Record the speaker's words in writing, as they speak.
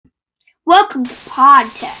Welcome to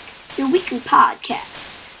PodTech, your weekly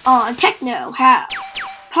podcast on Techno-How,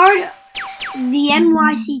 part of the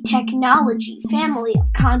NYC Technology family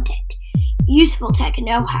of content. Useful tech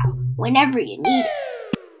know-how whenever you need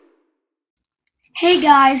it. Hey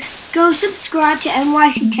guys, go subscribe to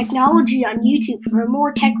NYC Technology on YouTube for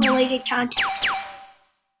more tech-related content.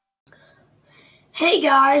 Hey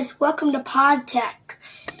guys, welcome to PodTech.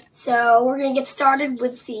 So we're going to get started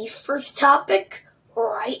with the first topic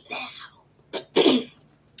right now.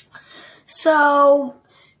 So,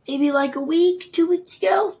 maybe like a week, 2 weeks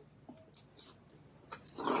ago,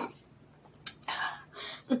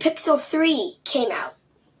 the Pixel 3 came out.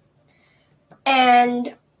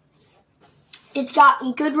 And it's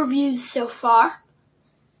gotten good reviews so far.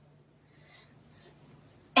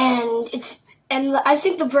 And I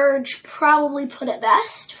think The Verge probably put it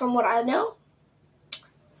best, from what I know.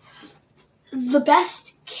 The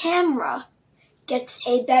best camera gets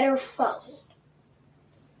a better phone.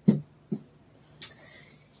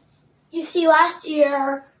 You see, last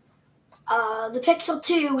year, the Pixel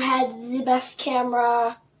 2 had the best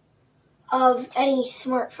camera of any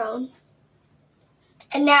smartphone.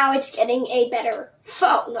 And now it's getting a better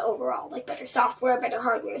phone overall, like better software, better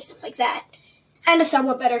hardware, stuff like that. And a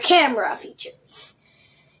somewhat better camera features.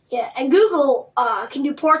 Yeah, and Google can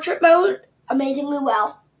do portrait mode amazingly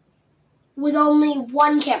well with only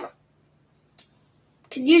one camera.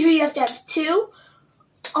 Because usually you have to have two,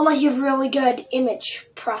 unless you have really good image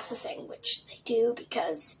processing, which they do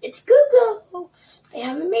because it's Google. They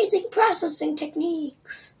have amazing processing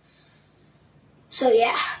techniques. So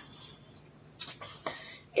yeah,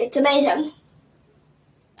 it's amazing.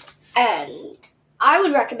 And I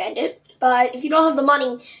would recommend it, but if you don't have the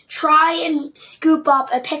money, try and scoop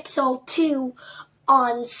up a Pixel 2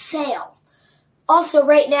 on sale. Also,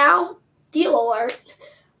 right now, deal alert,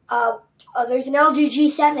 there's an LG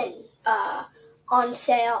G7 on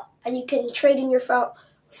sale, and you can trade in your phone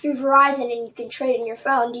through Verizon, and you can trade in your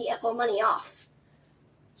phone to get more money off.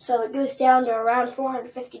 So it goes down to around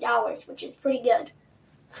 $450, which is pretty good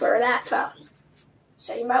for that phone.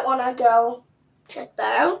 So you might want to go check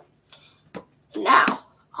that out. Now,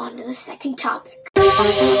 on to the second topic.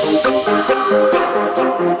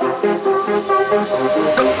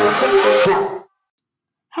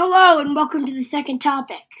 Hello and welcome to the second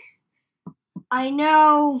topic. I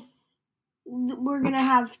know we're going to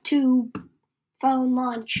have two phone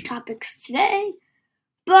launch topics today,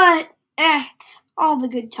 but it's all the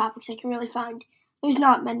good topics I can really find. There's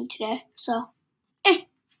not many today, so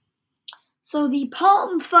So the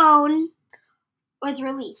Palm phone was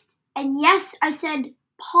released. And yes, I said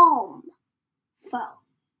Palm phone.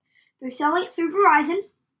 They're selling it through Verizon.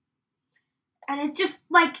 And it's just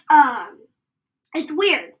like, it's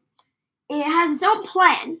weird. It has its own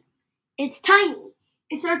plan. It's tiny.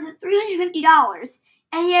 It starts at $350.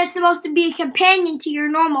 And yet it's supposed to be a companion to your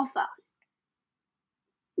normal phone.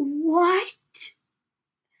 What?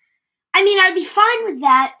 I mean, I'd be fine with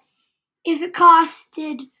that if it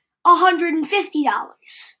costed $150.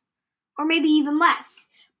 Or maybe even less.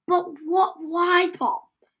 But why Palm?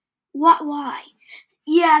 Why?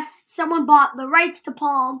 Yes, someone bought the rights to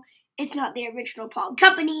Palm. It's not the original Palm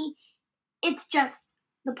company. It's just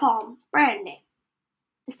the Palm brand name.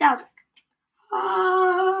 Nostalgic.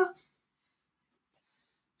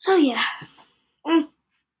 So yeah.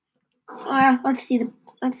 Let's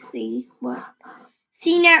see what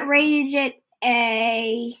CNET rated it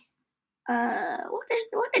a. What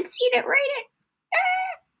did CNET rate it?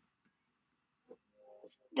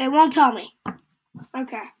 They won't tell me.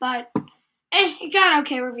 Okay, but it got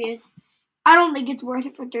okay reviews. I don't think it's worth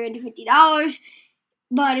it for $350.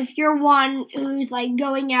 But if you're one who's like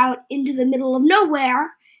going out into the middle of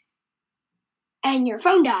nowhere and your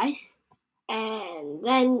phone dies, and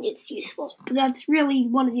then it's useful. But that's really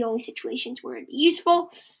one of the only situations where it'd be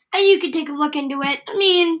useful. And you can take a look into it. I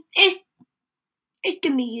mean, it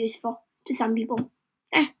can be useful to some people.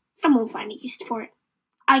 Some won't find a use for it.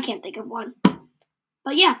 I can't think of one.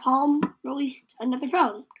 But yeah, Palm released another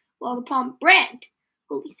phone. Well, the Palm brand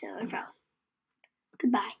released another phone.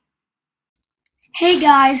 Goodbye. Hey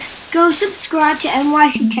guys, go subscribe to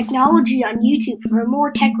NYC Technology on YouTube for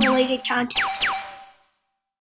more tech-related content.